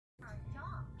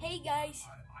Hey guys,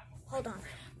 hold on.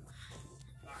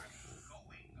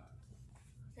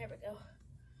 There we go.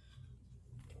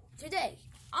 Today,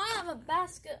 I have a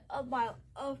basket of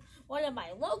one of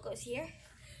my logos here.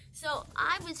 So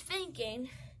I was thinking,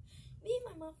 me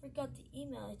and my mom forgot to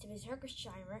email it to Ms.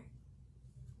 Herkersheimer.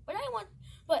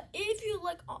 But if you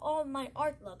like all my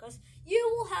art logos,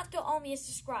 you will have to owe me a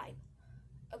subscribe.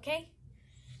 Okay?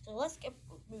 So let's get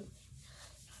moving.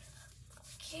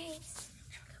 Okay.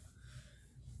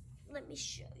 Let me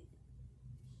show you.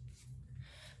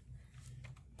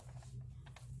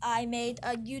 I made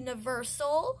a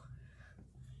Universal.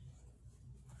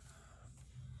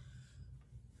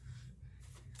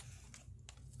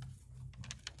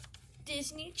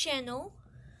 Disney Channel.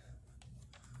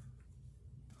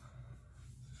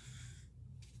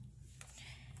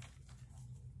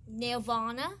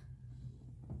 Nirvana.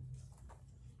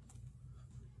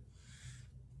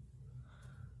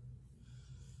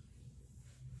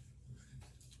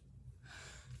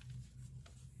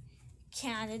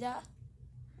 Canada.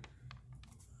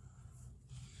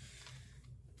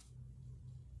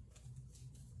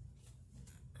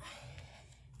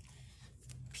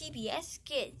 PBS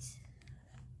Kids.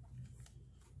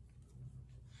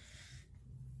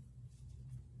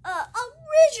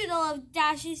 Original of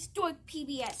Dash Historic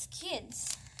PBS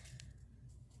Kids.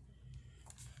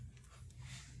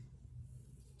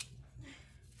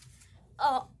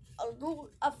 A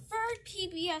third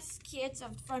PBS Kids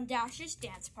from Dash's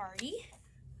Dance Party.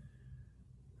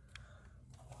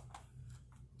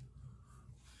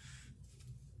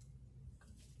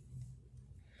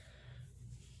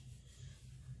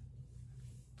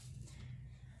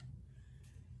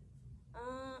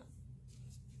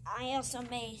 I also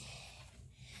made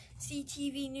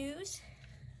CTV News.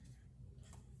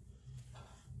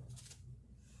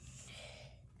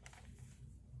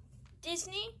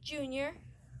 Disney Junior.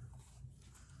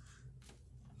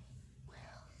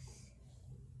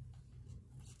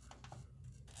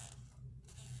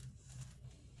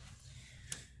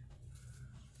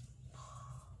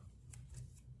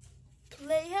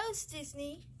 Playhouse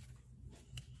Disney.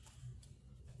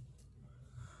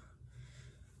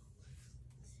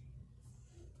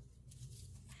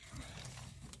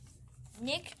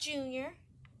 Nick Jr.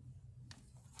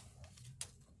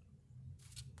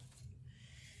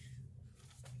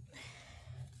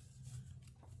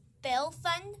 Bell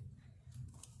Fund.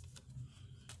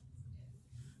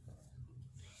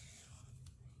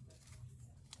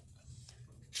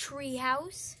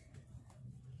 Treehouse.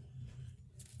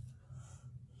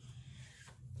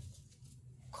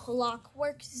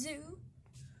 Clockwork Zoo.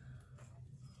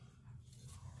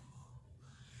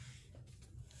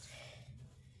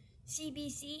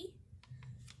 CBC.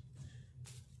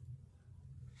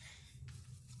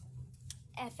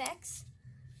 FX.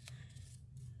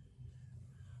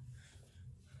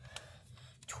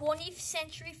 20th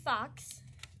Century Fox.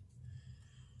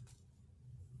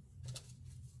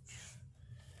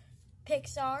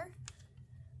 Pixar.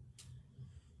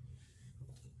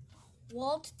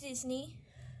 Walt Disney.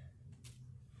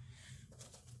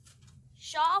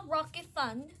 Shaw Rocket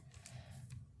Fund.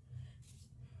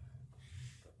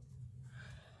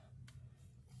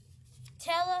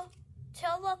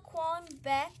 Telequan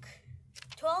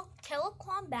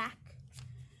Back.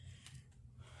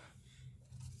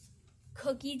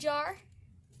 Cookie Jar.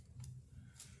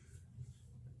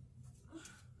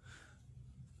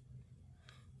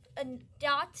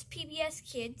 Dots PBS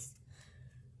Kids.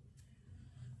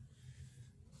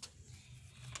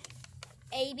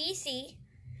 ABC.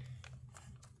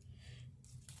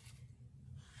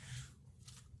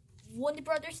 Warner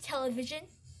Brothers Television.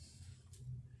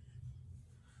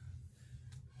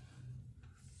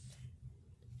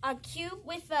 A cube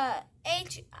with a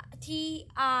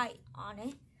HTI on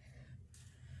it.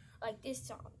 Like this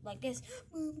song. Like this.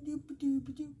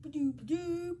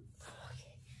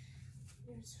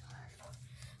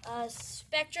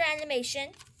 Spectre Animation.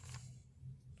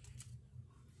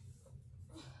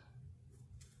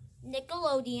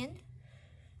 Nickelodeon.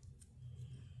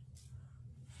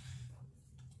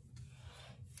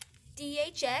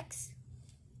 DHX.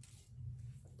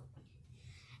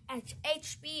 And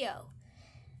HBO.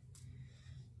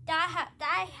 I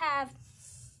have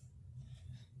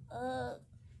I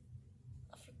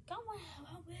forgot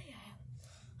how many I have.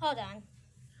 Hold on.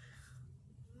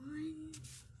 1,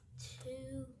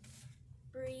 2,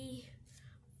 3,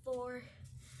 4,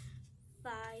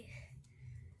 5,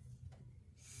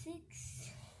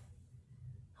 6.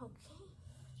 Okay.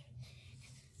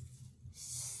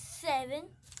 7,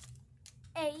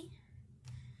 8,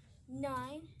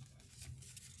 9,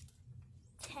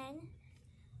 10,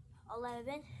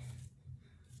 11,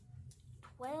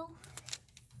 12,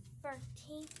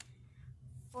 13,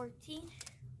 14,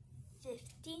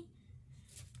 15,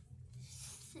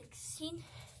 16,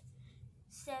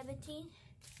 17,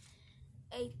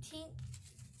 18,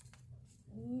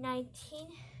 19,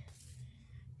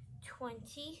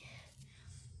 20,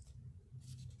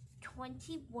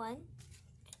 21,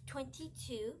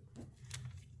 22,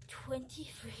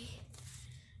 23,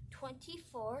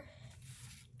 24,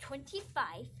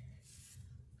 25,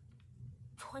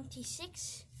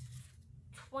 26,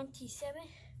 27,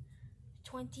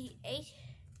 28,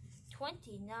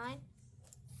 29,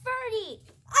 30.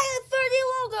 I have 30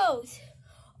 logos.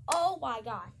 Oh my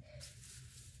God.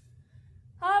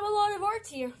 I have a lot of art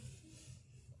here.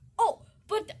 Oh,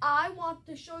 but I want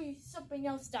to show you something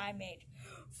else that I made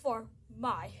for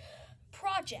my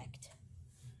project.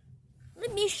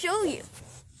 Let me show you.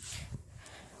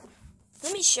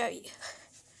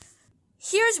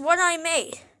 Here's what I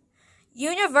made.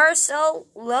 Universal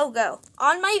logo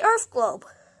on my Earth globe.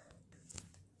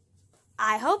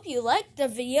 I hope you liked the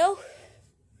video.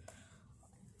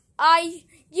 I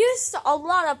used a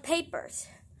lot of papers,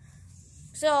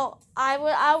 so I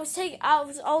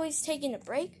was always taking a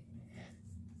break.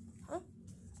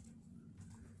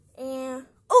 And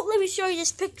let me show you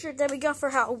this picture that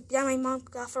my mom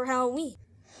got for Halloween.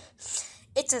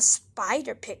 It's a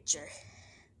spider picture.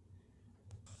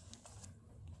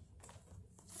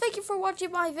 Thank you for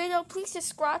watching my video. Please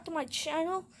subscribe to my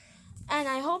channel, and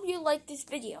I hope you like this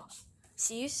video.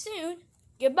 See you soon.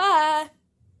 Goodbye.